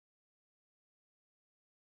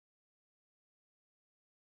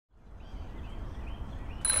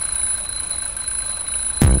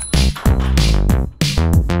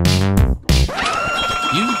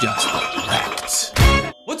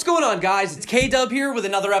on, guys? It's K-Dub here with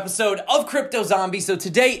another episode of Crypto Zombie. So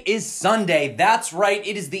today is Sunday. That's right.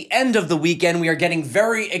 It is the end of the weekend. We are getting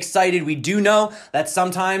very excited. We do know that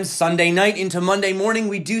sometimes Sunday night into Monday morning,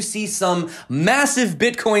 we do see some massive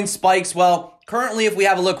Bitcoin spikes. Well, currently, if we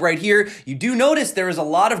have a look right here, you do notice there is a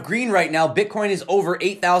lot of green right now. Bitcoin is over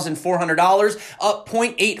 $8,400, up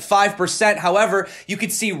 0.85%. However, you can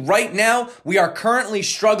see right now, we are currently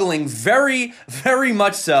struggling very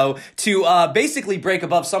much so to basically break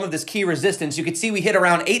above some of this key resistance. You can see we hit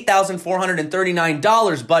around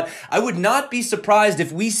 $8,439, but I would not be surprised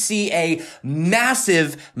if we see a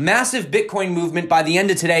massive Bitcoin movement by the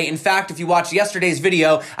end of today. In fact, if you watched yesterday's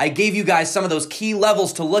video, I gave you guys some of those key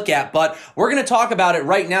levels to look at, but we're going to talk about it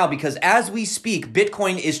right now because as we speak,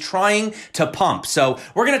 Bitcoin is trying to pump. So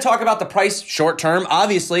we're going to talk about the price short term,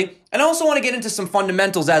 obviously. And I also want to get into some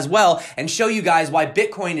fundamentals as well and show you guys why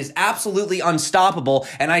Bitcoin is absolutely unstoppable.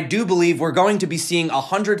 And I do believe we're going to be seeing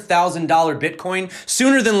 $100,000 Bitcoin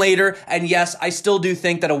sooner than later. And yes, I still do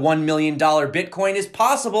think that a $1 million Bitcoin is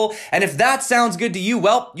possible. And if that sounds good to you,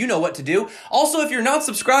 well, you know what to do. Also, if you're not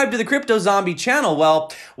subscribed to the Crypto Zombie channel, well,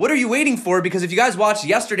 what are you waiting for? Because if you guys watched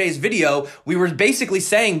yesterday's video, we were basically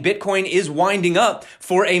saying Bitcoin is winding up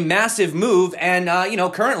for a massive move. And,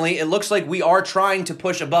 currently it looks like we are trying to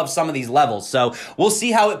push above some of these levels. So we'll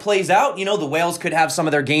see how it plays out. You know, the whales could have some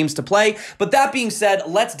of their games to play. But that being said,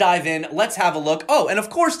 let's dive in. Let's have a look. Oh, and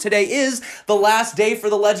of course, today is the last day for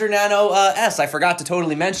the Ledger Nano S. I forgot to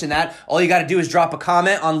totally mention that. All you got to do is drop a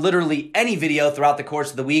comment on literally any video throughout the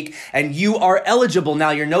course of the week, and you are eligible.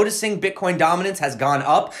 Now, you're noticing Bitcoin dominance has gone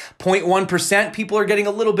up 0.1%. People are getting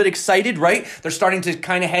a little bit excited, right? They're starting to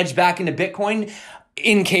kind of hedge back into Bitcoin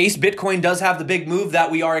in case Bitcoin does have the big move that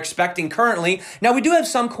we are expecting currently. Now, we do have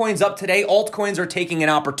some coins up today. Altcoins are taking an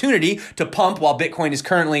opportunity to pump while Bitcoin is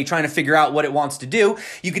currently trying to figure out what it wants to do.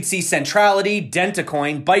 You could see Centrality,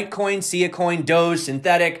 Dentacoin, Bytecoin, Siacoin, Doge,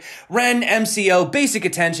 Synthetic, Ren, MCO, Basic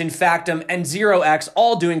Attention, Factom, and 0x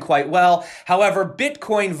all doing quite well. However,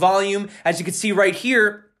 Bitcoin volume, as you can see right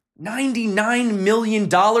here, $99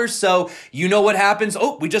 million. So you know what happens.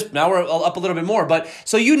 Oh, now we're up a little bit more, but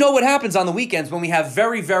so you know what happens on the weekends when we have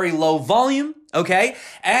very low volume. Okay.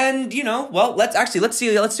 And well, let's see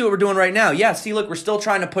what we're doing right now. Yeah. See, look, we're still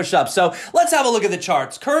trying to push up. So let's have a look at the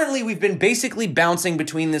charts. Currently, we've been basically bouncing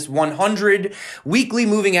between this 100 weekly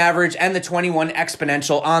moving average and the 21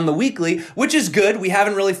 exponential on the weekly, which is good. We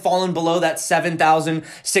haven't really fallen below that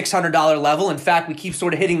 $7,600 level. In fact, we keep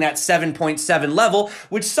sort of hitting that 7.7 level,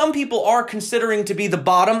 which some people are considering to be the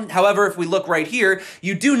bottom. However, if we look right here,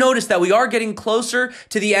 you do notice that we are getting closer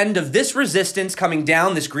to the end of this resistance coming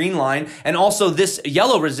down this green line, and also this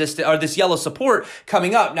yellow resistance or this yellow support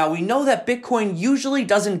coming up. Now, we know that Bitcoin usually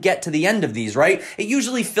doesn't get to the end of these, right? It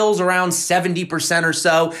usually fills around 70% or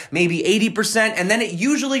so, maybe 80%, and then it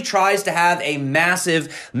usually tries to have a massive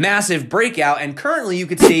breakout. And currently, you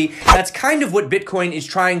can see that's kind of what Bitcoin is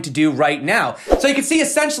trying to do right now. So you can see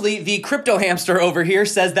essentially the crypto hamster over here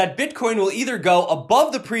says that Bitcoin will either go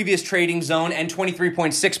above the previous trading zone and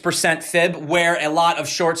 23.6% fib, where a lot of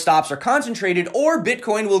short stops are concentrated, or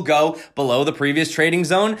Bitcoin will go below the previous trading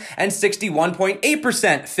zone and 61.8%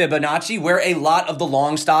 Fibonacci, where a lot of the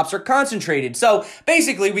long stops are concentrated. So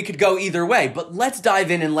basically, we could go either way, but let's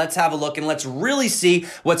dive in and let's have a look and let's really see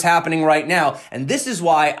what's happening right now. And this is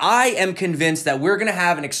why I am convinced that we're going to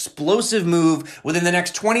have an explosive move within the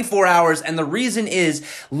next 24 hours. And the reason is,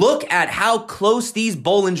 look at how close these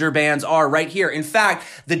Bollinger Bands are right here. In fact,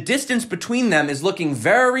 the distance between them is looking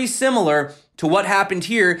very similar to what happened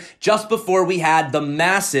here just before we had the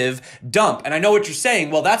massive dump. And I know what you're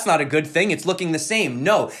saying. Well, that's not a good thing. It's looking the same.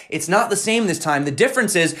 No, it's not the same this time. The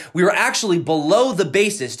difference is we were actually below the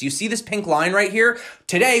basis. Do you see this pink line right here?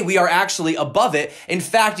 Today, we are actually above it. In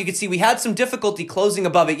fact, you can see we had some difficulty closing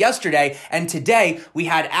above it yesterday, and today we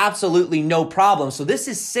had absolutely no problem. So this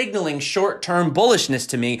is signaling short-term bullishness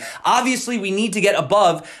to me. Obviously, we need to get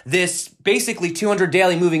above this basically 200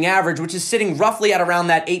 daily moving average, which is sitting roughly at around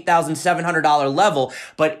that $8,700 level.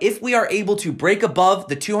 But if we are able to break above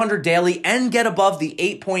the 200 daily and get above the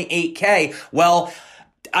 8.8K, well,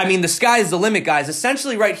 I mean, the sky is the limit, guys.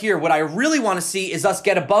 Essentially right here, what I really want to see is us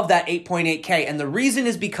get above that 8.8K. And the reason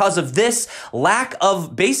is because of this lack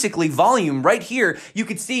of basically volume right here. You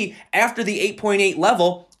could see after the 8.8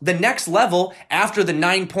 level, The next level after the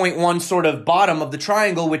 9.1 sort of bottom of the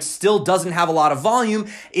triangle, which still doesn't have a lot of volume,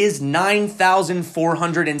 is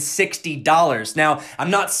 $9,460. Now, I'm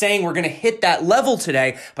not saying we're going to hit that level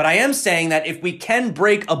today, but I am saying that if we can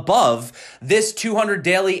break above this 200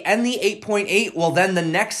 daily and the 8.8, well, then the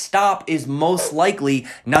next stop is most likely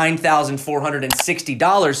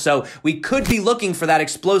 $9,460. So we could be looking for that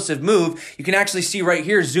explosive move. You can actually see right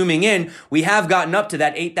here, zooming in, we have gotten up to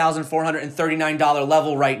that $8,439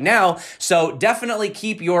 level right now. So definitely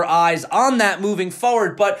keep your eyes on that moving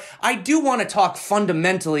forward. But I do want to talk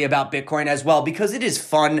fundamentally about Bitcoin as well, because it is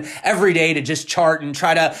fun every day to just chart and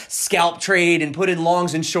try to scalp trade and put in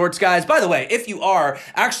longs and shorts, guys. By the way, if you are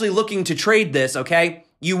actually looking to trade this, okay,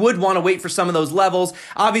 you would want to wait for some of those levels.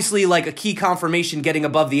 Obviously, like a key confirmation getting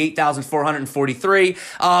above the 8,443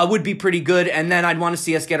 would be pretty good. And then I'd want to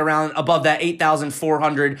see us get around above that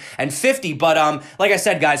 8,450. But like I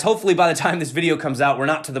said, guys, hopefully by the time this video comes out, we're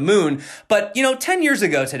not to the moon. But, you know, 10 years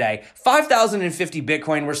ago today, 5,050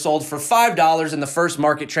 Bitcoin were sold for $5 in the first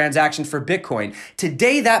market transaction for Bitcoin.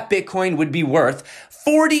 Today, that Bitcoin would be worth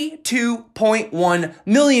 $42.1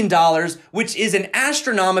 million, which is an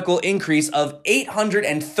astronomical increase of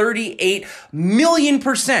 838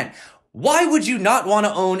 million%. Why would you not want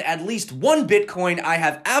to own at least one Bitcoin? I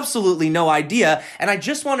have absolutely no idea. And I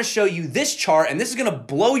just want to show you this chart, and this is going to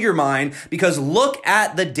blow your mind because look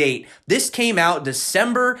at the date. This came out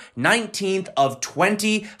December 19th of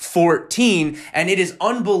 2014, and it is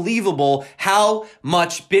unbelievable how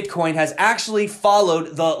much Bitcoin has actually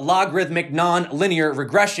followed the logarithmic non-linear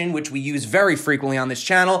regression, which we use very frequently on this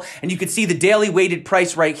channel. And you can see the daily weighted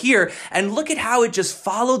price right here, and look at how it just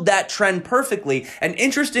followed that trend perfectly. And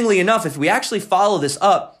interestingly enough, if we actually follow this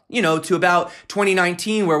up, you know, to about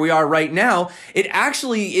 2019 where we are right now, it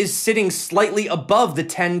actually is sitting slightly above the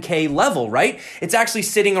 10K level, right? It's actually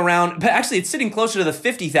sitting around, but actually it's sitting closer to the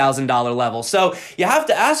 $50,000 level. So you have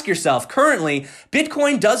to ask yourself, currently,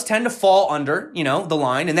 Bitcoin does tend to fall under, you know, the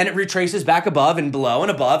line, and then it retraces back above and below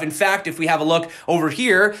and above. In fact, if we have a look over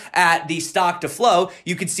here at the stock to flow,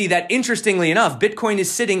 you could see that interestingly enough, Bitcoin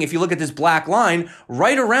is sitting, if you look at this black line,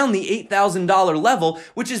 right around the $8,000 level,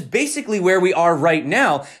 which is basically where we are right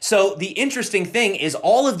now. So the interesting thing is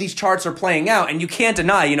all of these charts are playing out, and you can't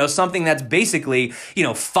deny, you know, something that's basically, you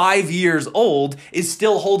know, 5 years old is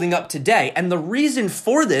still holding up today. And the reason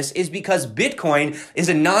for this is because Bitcoin is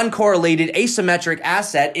a non-correlated asymmetric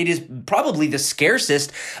asset. It is probably the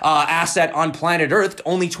scarcest asset on planet Earth,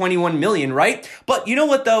 only 21 million, right? But you know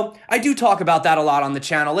what though? I do talk about that a lot on the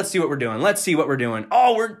channel. Let's see what we're doing. Let's see what we're doing.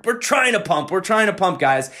 Oh, we're trying to pump. We're trying to pump,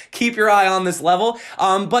 guys. Keep your eye on this level.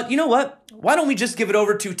 But you know what? Why don't we just give it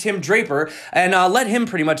over to Tim Draper and let him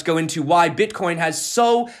pretty much go into why Bitcoin has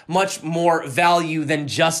so much more value than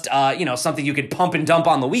just, you know, something you could pump and dump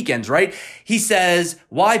on the weekends, right? He says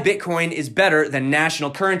why Bitcoin is better than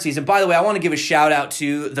national currencies. And by the way, I want to give a shout out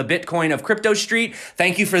to the Bitcoin of Crypto Street.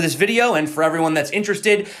 Thank you for this video, and for everyone that's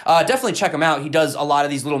interested, definitely check him out. He does a lot of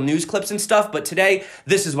these little news clips and stuff, but today,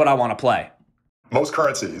 this is what I want to play. Most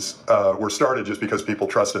currencies were started just because people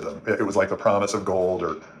trusted them. It was like the promise of gold,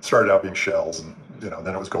 or started out being shells, and you know,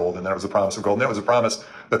 then it was gold, and then it was the promise of gold, and then it was a promise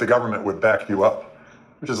that the government would back you up,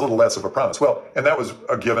 which is a little less of a promise. Well, and that was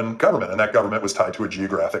a given government, and that government was tied to a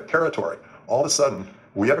geographic territory. All of a sudden,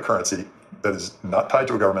 we have a currency that is not tied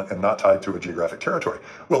to a government and not tied to a geographic territory.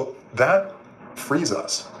 Well, that frees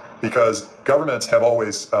us, because governments have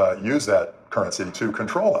always used that currency to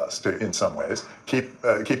control us, to, in some ways, keep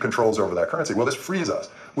controls over that currency. Well, this frees us.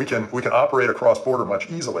 We can operate across border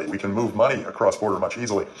much easily. We can move money across border much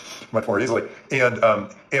more easily,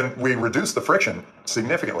 and we reduce the friction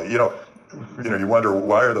significantly. You know, you wonder,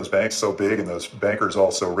 why are those banks so big and those bankers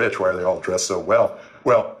all so rich? Why are they all dressed so well?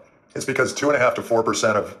 Well, it's because 2.5% to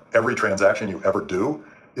 4% of every transaction you ever do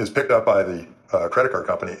is picked up by the credit card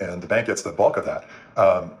company, and the bank gets the bulk of that.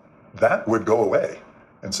 That would go away.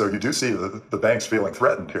 And so you do see the banks feeling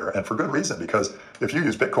threatened here, and for good reason, because if you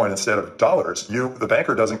use Bitcoin instead of dollars, the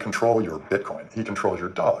banker doesn't control your Bitcoin, he controls your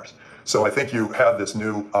dollars. So I think you have this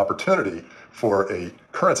new opportunity for a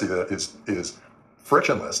currency that is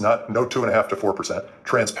frictionless, no 2.5% to 4%,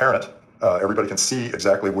 transparent. Everybody can see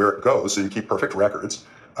exactly where it goes, so you keep perfect records.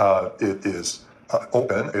 It is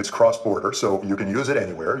open, it's cross-border, so you can use it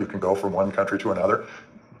anywhere. You can go from one country to another,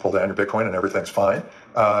 pull down your Bitcoin, and everything's fine.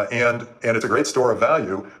 And it's a great store of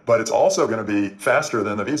value, but it's also going to be faster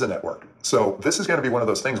than the Visa network. So this is going to be one of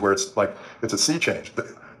those things where it's like, it's a sea change.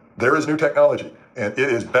 There is new technology, and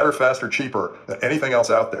it is better, faster, cheaper than anything else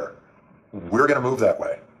out there. We're going to move that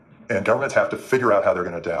way. And governments have to figure out how they're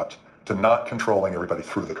going to adapt to not controlling everybody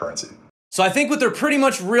through the currency. So I think what they're pretty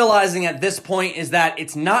much realizing at this point is that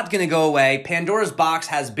it's not going to go away. Pandora's box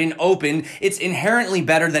has been opened. It's inherently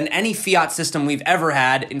better than any fiat system we've ever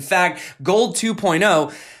had. In fact, gold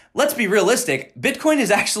 2.0, let's be realistic, Bitcoin is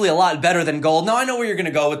actually a lot better than gold. Now, I know where you're going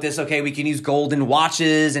to go with this. Okay, we can use gold in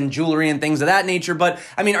watches and jewelry and things of that nature, but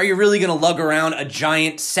I mean, are you really going to lug around a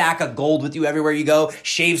giant sack of gold with you everywhere you go,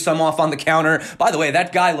 shave some off on the counter? By the way,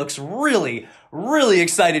 that guy looks really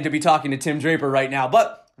excited to be talking to Tim Draper right now,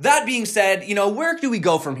 but that being said, where do we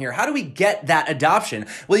go from here? How do we get that adoption?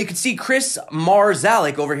 Well, you can see Chris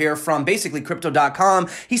Marzalik over here from basically crypto.com.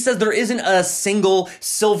 He says there isn't a single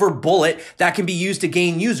silver bullet that can be used to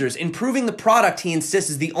gain users. Improving the product, he insists,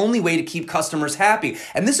 is the only way to keep customers happy.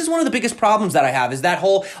 And this is one of the biggest problems that I have is that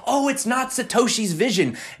whole, oh, it's not Satoshi's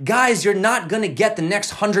vision. Guys, you're not going to get the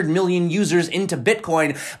next 100 million users into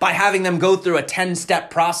Bitcoin by having them go through a 10-step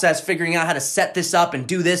process, figuring out how to set this up and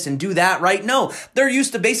do this and do that, right? No, they're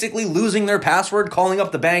used to basically losing their password, calling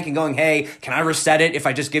up the bank and going, hey, can I reset it if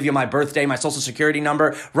I just give you my birthday, my social security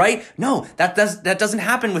number, right? No, that doesn't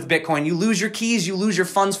happen with Bitcoin. You lose your keys, you lose your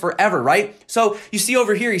funds forever, right? So you see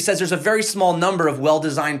over here, he says there's a very small number of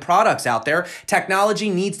well-designed products out there. Technology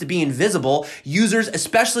needs to be invisible. Users,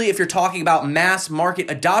 especially if you're talking about mass market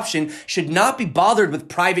adoption, should not be bothered with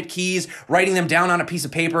private keys, writing them down on a piece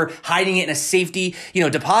of paper, hiding it in a safety,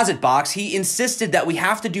 deposit box. He insisted that we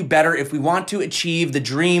have to do better if we want to achieve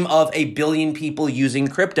the dream of a billion people using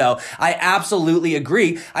crypto. I absolutely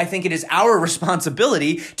agree. I think it is our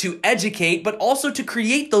responsibility to educate, but also to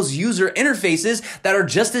create those user interfaces that are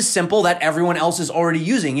just as simple that everyone else is already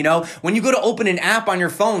using. When you go to open an app on your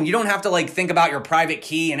phone, you don't have to think about your private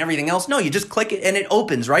key and everything else. No, you just click it and it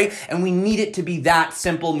opens, right? And we need it to be that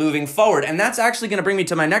simple moving forward. And that's actually going to bring me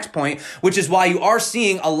to my next point, which is why you are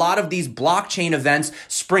seeing a lot of these blockchain events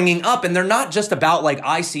springing up. And they're not just about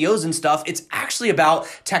ICOs and stuff. It's actually about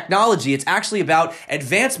technology. It's actually about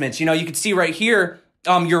advancements. You can see right here,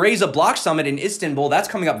 Eurasia Block Summit in Istanbul, that's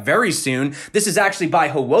coming up very soon. This is actually by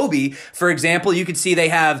Huobi. For example, you can see they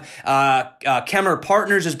have Kemer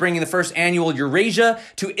Partners is bringing the first annual Eurasia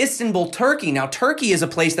to Istanbul, Turkey. Now, Turkey is a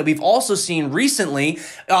place that we've also seen recently.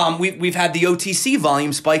 We've had the OTC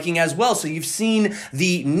volume spiking as well. So you've seen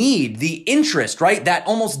the need, the interest, right? That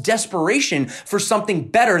almost desperation for something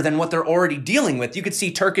better than what they're already dealing with. You could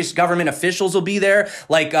see Turkish government officials will be there,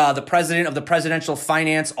 like the president of the Presidential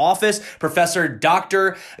Finance Office, Professor Dr.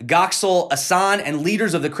 Göksel Asan, and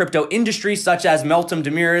leaders of the crypto industry, such as Meltem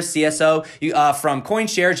Demirtas, CSO from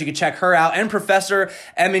CoinShares. You can check her out. And Professor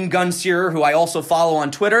Emin Gunsirer, who I also follow on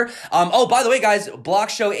Twitter. Oh, by the way, guys, Block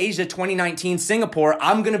Show Asia 2019 Singapore,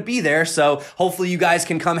 I'm going to be there. So hopefully you guys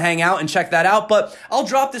can come hang out and check that out. But I'll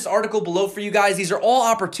drop this article below for you guys. These are all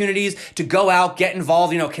opportunities to go out, get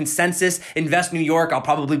involved, Consensus, Invest New York. I'll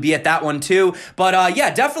probably be at that one too. But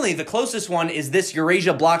yeah, definitely the closest one is this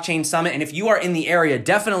Eurasia Blockchain Summit. And if you are in the area,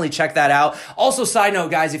 definitely check that out. Also, side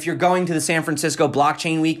note, guys, if you're going to the San Francisco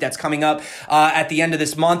Blockchain Week that's coming up at the end of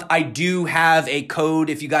this month, I do have a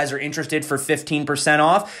code if you guys are interested for 15%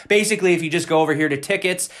 off. Basically, if you just go over here to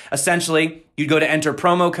tickets, essentially, you'd go to enter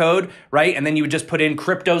promo code, right? And then you would just put in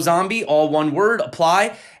Crypto Zombie, all one word,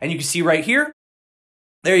 apply, and you can see right here,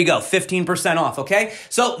 there you go, 15% off, okay?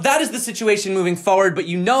 So that is the situation moving forward, but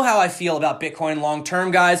you know how I feel about Bitcoin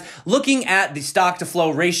long-term, guys. Looking at the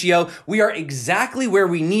stock-to-flow ratio, we are exactly where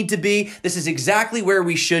we need to be. This is exactly where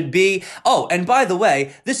we should be. Oh, and by the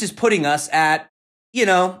way, this is putting us at,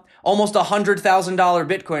 almost $100,000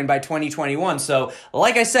 Bitcoin by 2021. So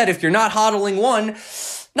like I said, if you're not hodling one,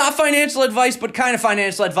 not financial advice, but kind of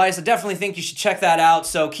financial advice. I definitely think you should check that out.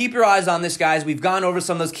 So keep your eyes on this, guys. We've gone over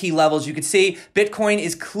some of those key levels. You can see Bitcoin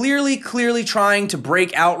is clearly trying to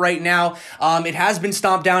break out right now. It has been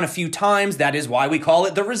stomped down a few times. That is why we call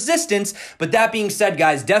it the resistance. But that being said,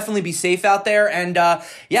 guys, definitely be safe out there. And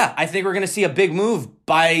yeah, I think we're going to see a big move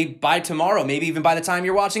by tomorrow, maybe even by the time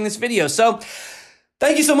you're watching this video. So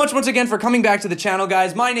thank you so much once again for coming back to the channel,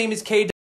 guys. My name is K.